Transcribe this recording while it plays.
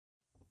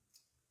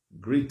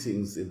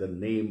Greetings in the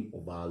name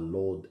of our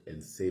Lord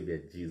and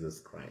Savior Jesus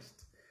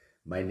Christ.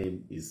 My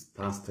name is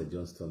Pastor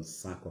Johnston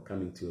Sako,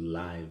 coming to you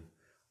live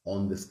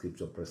on the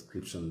Scriptural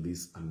Prescription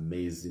this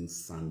amazing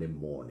Sunday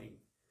morning.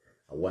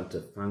 I want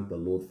to thank the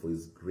Lord for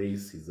His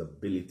grace, His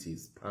ability,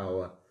 His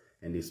power,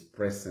 and His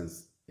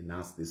presence in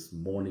us this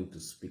morning to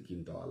speak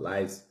into our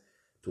lives,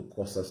 to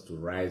cause us to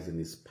rise in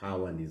His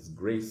power and His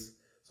grace.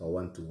 So I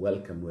want to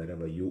welcome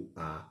wherever you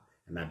are,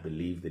 and I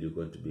believe that you're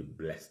going to be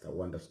blessed. I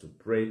want us to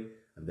pray,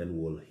 and then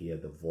we'll hear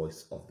the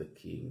voice of the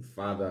King.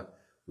 Father,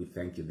 we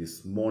thank you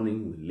this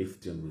morning. We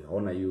lift you and we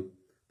honor you.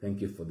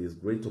 Thank you for this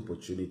great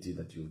opportunity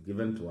that you've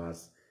given to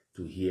us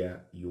to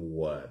hear your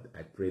word.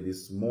 I pray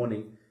this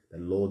morning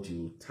that, Lord,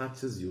 you'll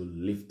touch us, you'll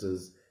lift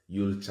us,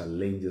 you'll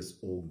challenge us,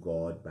 oh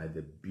God, by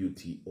the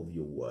beauty of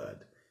your word.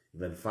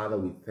 Even Father,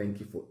 we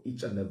thank you for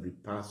each and every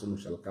person who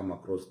shall come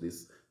across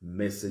this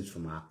message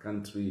from our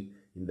country,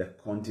 in the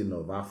continent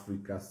of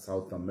Africa,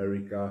 South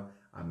America,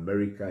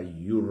 America,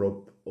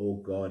 Europe, oh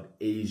God,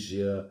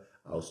 Asia,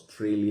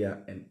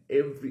 Australia, and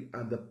every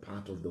other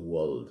part of the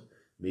world.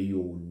 May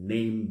your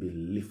name be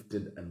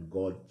lifted and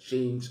God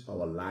change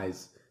our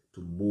lives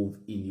to move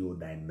in your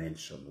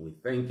dimension. We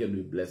thank you and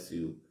we bless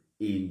you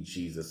in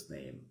Jesus'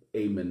 name.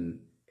 Amen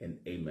and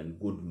amen.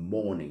 Good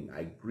morning.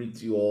 I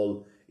greet you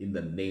all in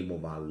the name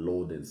of our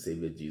Lord and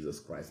Savior Jesus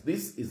Christ.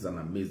 This is an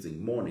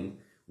amazing morning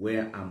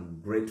where I'm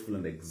grateful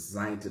and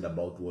excited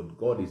about what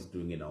God is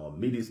doing in our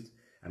midst.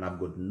 And I've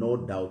got no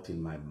doubt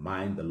in my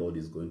mind the Lord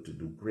is going to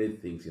do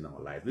great things in our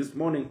life. This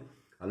morning,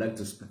 I'd like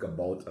to speak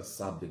about a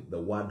subject.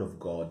 The word of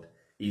God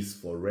is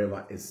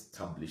forever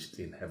established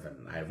in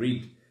heaven. I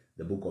read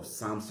the book of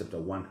Psalms chapter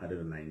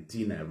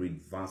 119. I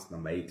read verse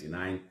number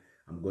 89.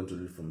 I'm going to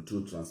read from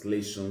two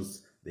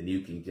translations, the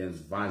New King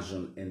James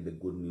Version and the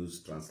Good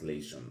News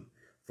Translation.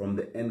 From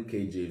the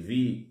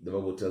NKJV, the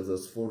Bible tells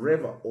us,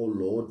 "Forever, O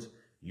Lord,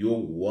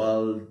 your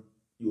word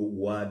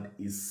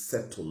is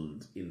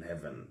settled in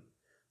heaven."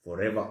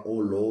 Forever, O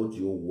Lord,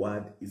 your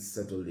word is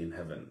settled in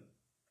heaven.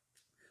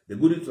 The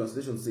Good News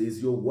Translation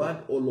says, "Your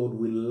word, O Lord,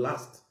 will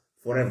last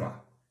forever.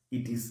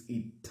 It is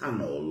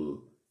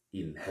eternal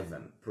in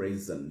heaven."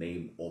 Praise the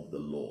name of the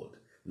Lord.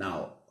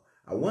 Now,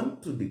 I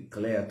want to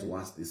declare to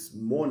us this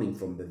morning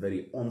from the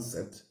very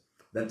onset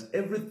that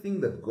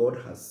everything that God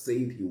has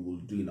said He will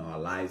do in our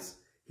lives,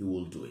 He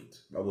will do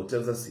it. The Bible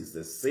tells us He's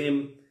the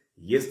same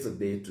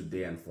yesterday,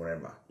 today, and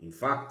forever. In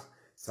fact,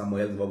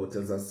 somewhere else the Bible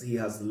tells us He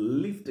has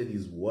lifted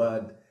His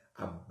word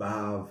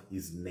above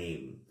His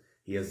name.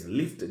 He has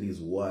lifted His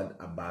word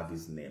above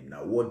His name.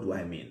 Now, what do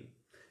I mean?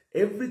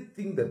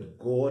 Everything that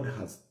God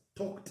has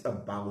talked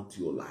about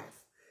your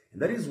life.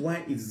 And that is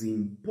why it is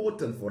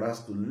important for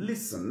us to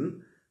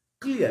listen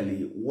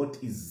clearly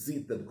what is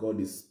it that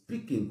God is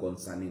speaking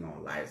concerning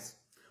our lives.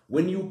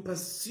 When you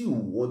pursue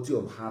what you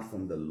have heard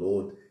from the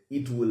Lord,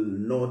 it will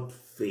not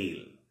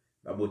fail.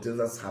 The Bible tells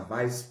us, "Have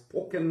I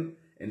spoken,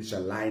 and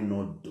shall I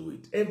not do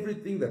it?"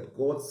 Everything that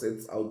God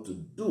sets out to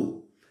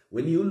do,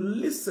 when you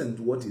listen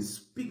to what He's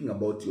speaking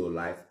about your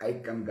life, I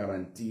can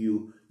guarantee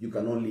you, you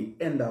can only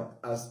end up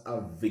as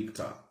a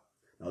victor.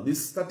 Now,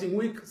 this starting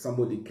week,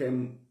 somebody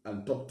came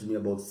and talked to me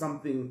about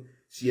something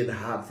she had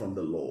heard from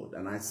the Lord.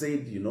 And I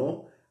said,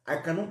 I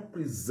cannot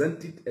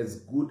present it as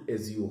good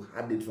as you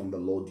heard it from the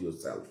Lord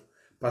yourself.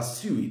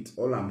 Pursue it.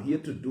 All I'm here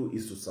to do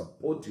is to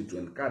support you, to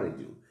encourage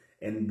you.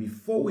 And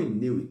before we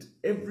knew it,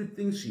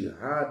 everything she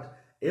had,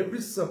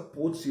 every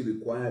support she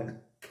required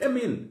came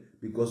in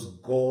because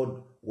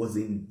God was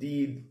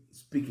indeed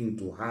speaking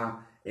to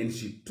her, and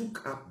she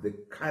took up the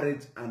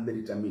courage and the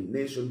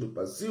determination to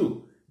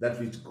pursue that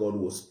which God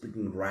was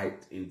speaking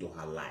right into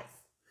her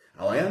life.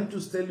 Now, I want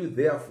to tell you,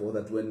 therefore,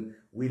 that when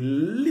we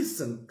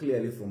listen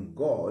clearly from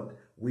God,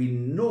 we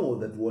know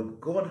that what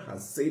God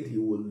has said He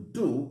will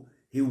do,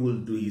 He will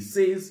do. He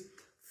says,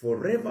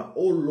 "Forever,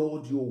 O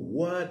Lord, your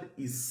word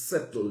is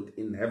settled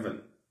in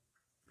heaven."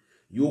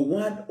 Your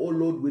word, O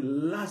Lord, will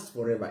last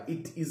forever.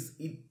 It is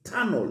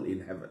eternal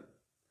in heaven.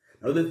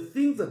 Now, the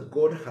things that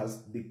God has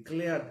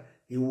declared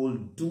He will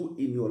do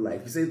in your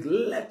life. He says,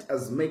 "Let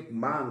us make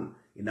man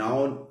in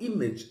our own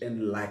image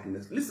and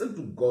likeness." Listen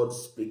to God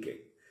speaking.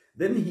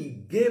 Then He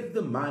gave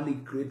the man He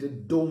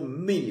created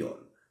dominion.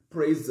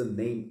 Praise the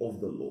name of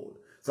the Lord.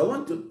 So I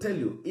want to tell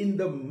you, in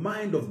the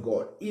mind of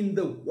God, in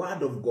the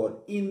word of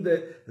God, in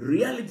the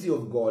reality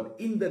of God,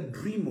 in the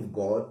dream of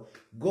God,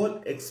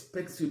 God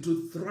expects you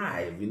to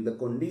thrive in the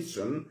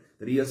condition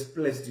that He has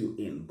placed you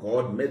in.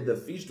 God made the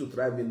fish to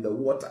thrive in the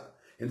water.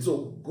 And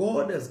so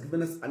God has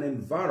given us an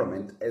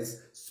environment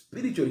as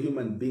spiritual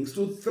human beings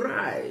to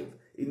thrive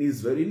in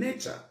His very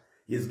nature.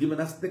 He has given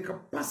us the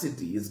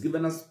capacity. He has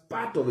given us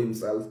part of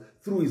Himself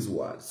through His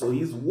word. So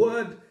His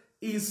word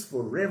is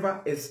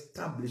forever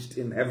established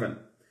in heaven.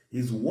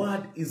 His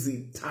word is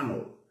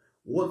eternal.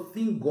 What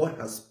thing God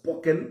has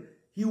spoken,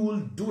 He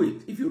will do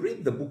it. If you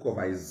read the book of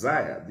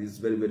Isaiah, this is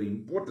very, very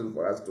important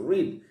for us to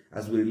read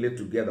as we relate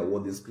together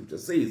what the scripture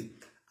says.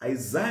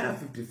 Isaiah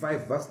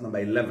 55 verse number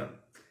 11.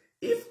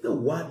 If the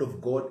word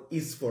of God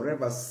is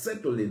forever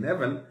settled in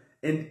heaven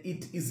and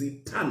it is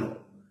eternal,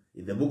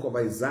 In the book of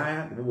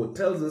Isaiah, the Bible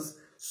tells us,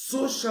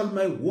 so shall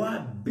my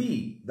word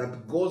be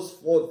that goes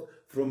forth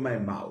from my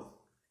mouth.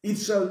 It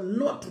shall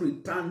not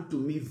return to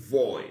me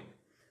void,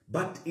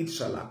 but it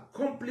shall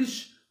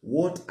accomplish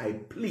what I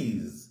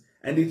please,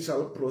 and it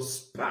shall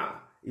prosper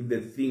in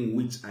the thing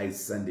which I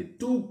send it.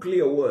 Two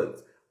clear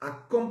words,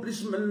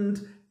 accomplishment,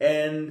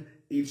 and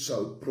it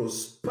shall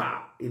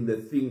prosper in the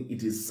thing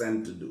it is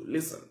sent to do.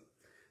 Listen,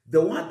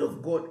 the word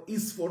of God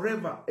is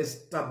forever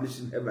established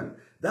in heaven.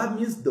 That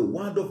means the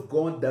word of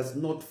God does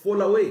not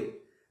fall away.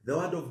 The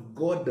word of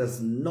God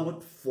does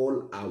not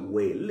fall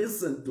away.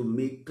 Listen to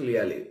me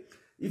clearly.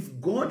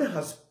 If God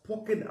has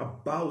spoken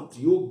about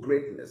your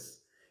greatness,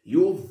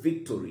 your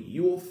victory,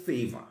 your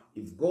favor,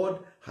 if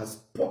God has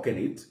spoken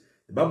it,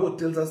 the Bible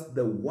tells us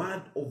the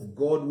word of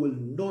God will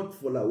not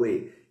fall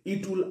away.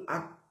 It will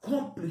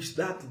accomplish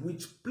that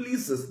which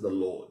pleases the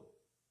Lord.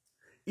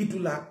 It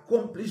will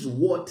accomplish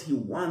what he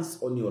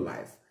wants on your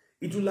life.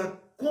 It will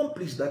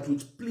accomplish that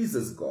which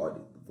pleases God.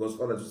 It goes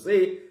further to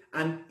say,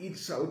 and it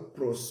shall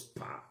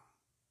prosper.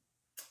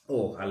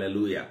 Oh,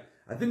 hallelujah.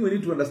 I think we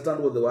need to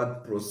understand what the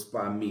word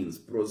prosper means.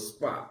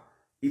 Prosper.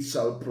 It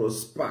shall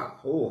prosper.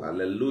 Oh,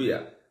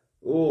 hallelujah.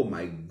 Oh,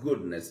 my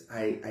goodness.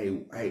 I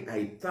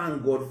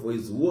thank God for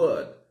his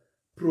word.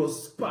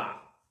 Prosper.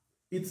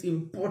 It's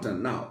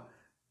important. Now,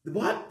 the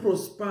word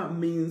prosper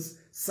means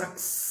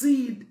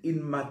succeed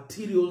in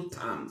material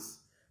terms.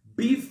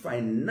 Be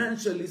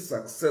financially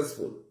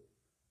successful.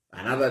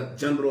 Another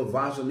general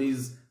version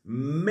is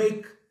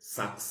make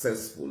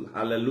successful.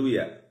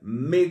 Hallelujah.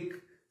 Make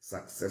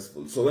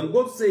successful. So when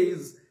God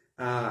says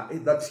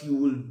that he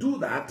will do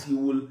that, he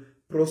will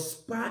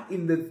prosper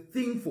in the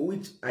thing for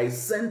which I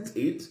sent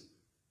it.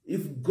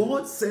 If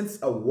God sends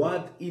a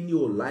word in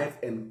your life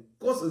and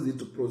causes it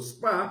to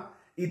prosper,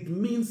 it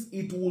means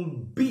it will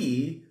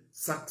be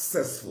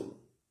successful.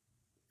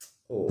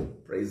 Oh,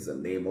 praise the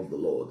name of the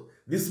Lord.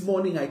 This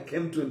morning I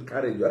came to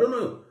encourage you. I don't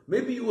know,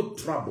 maybe you're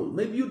troubled.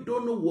 Maybe you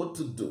don't know what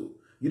to do.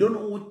 You don't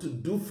know what to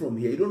do from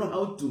here. You don't know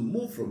how to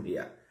move from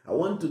here. I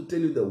want to tell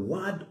you the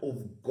word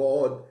of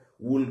God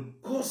will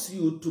cause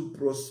you to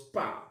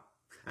prosper.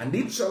 And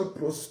it shall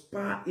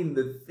prosper in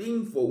the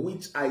thing for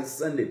which I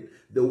send it.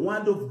 The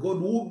word of God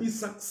will be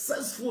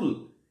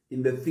successful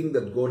in the thing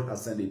that God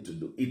has sent it to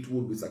do. It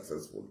will be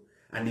successful.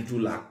 And it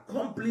will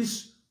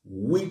accomplish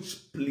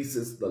which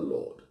pleases the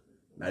Lord.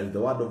 Now, if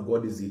the word of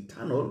God is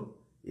eternal,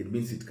 it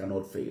means it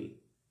cannot fail.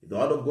 If the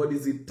word of God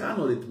is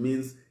eternal, it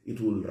means it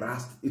will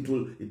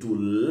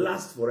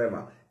last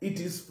forever. It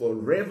is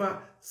forever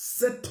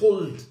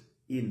settled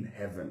in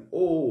heaven.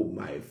 Oh,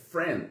 my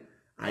friend,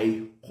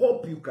 I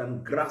hope you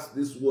can grasp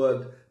this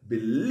word,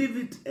 believe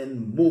it,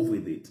 and move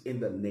with it in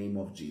the name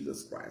of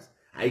Jesus Christ.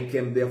 I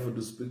came therefore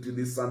to speak to you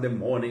this Sunday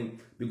morning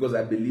because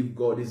I believe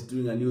God is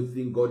doing a new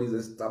thing. God is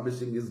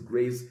establishing his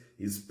grace,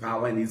 his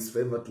power, and his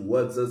favor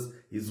towards us.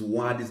 His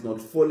word is not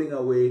falling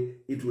away.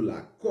 It will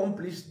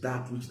accomplish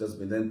that which it has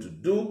been meant to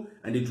do,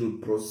 and it will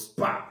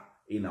prosper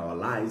in our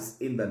lives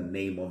in the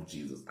name of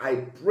Jesus. I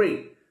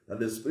pray that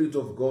the Spirit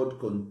of God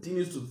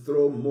continues to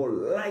throw more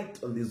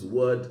light on this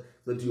word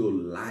so that your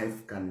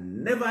life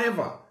can never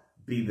ever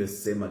be the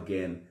same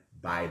again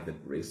by the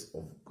grace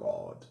of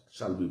God.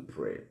 Shall we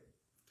pray?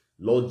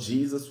 Lord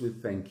Jesus, we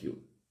thank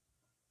you.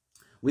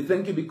 We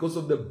thank you because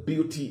of the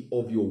beauty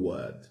of your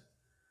word.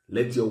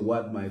 Let your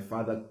word, my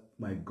Father,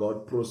 my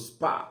God,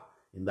 prosper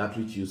in that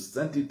which you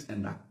sent it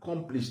and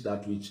accomplish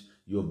that which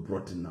you have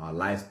brought in our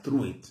lives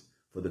through it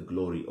for the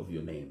glory of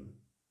your name.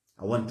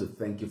 I want to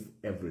thank you for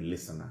every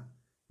listener.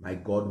 My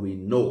God, we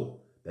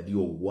know that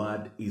your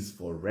word is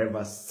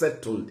forever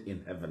settled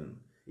in heaven,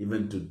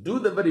 even to do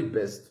the very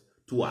best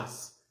to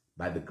us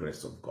by the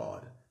grace of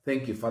God.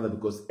 Thank you, Father,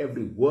 because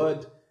every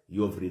word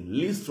you have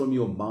released from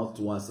your mouth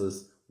to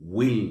us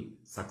will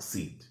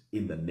succeed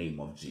in the name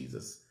of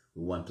Jesus.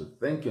 We want to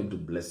thank you and to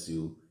bless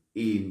you.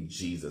 In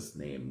Jesus'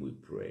 name we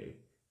pray.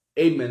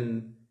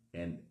 Amen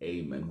and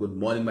amen. Good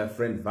morning, my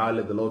friend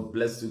Violet. The Lord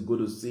bless you. Good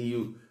to see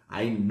you.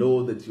 I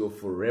know that you're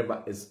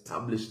forever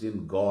established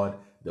in God.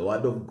 The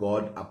word of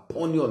God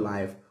upon your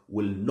life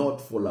will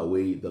not fall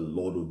away. The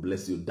Lord will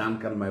bless you.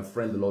 Duncan, my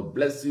friend, the Lord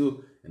bless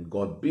you. And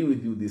God be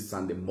with you this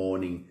Sunday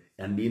morning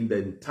and in the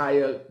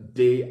entire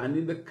day and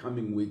in the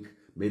coming week.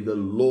 May the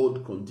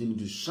Lord continue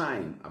to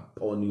shine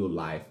upon your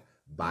life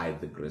by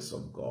the grace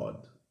of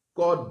God.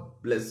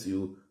 God bless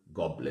you.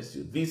 God bless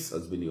you. This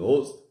has been your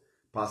host,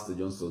 Pastor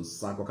Johnson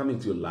Sako, coming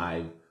to you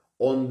live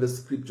on the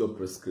Scriptural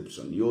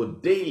Prescription, your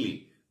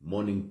daily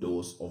morning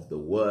dose of the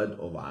word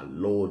of our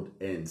Lord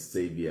and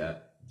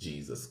Savior,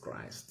 Jesus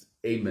Christ.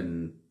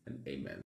 Amen and amen.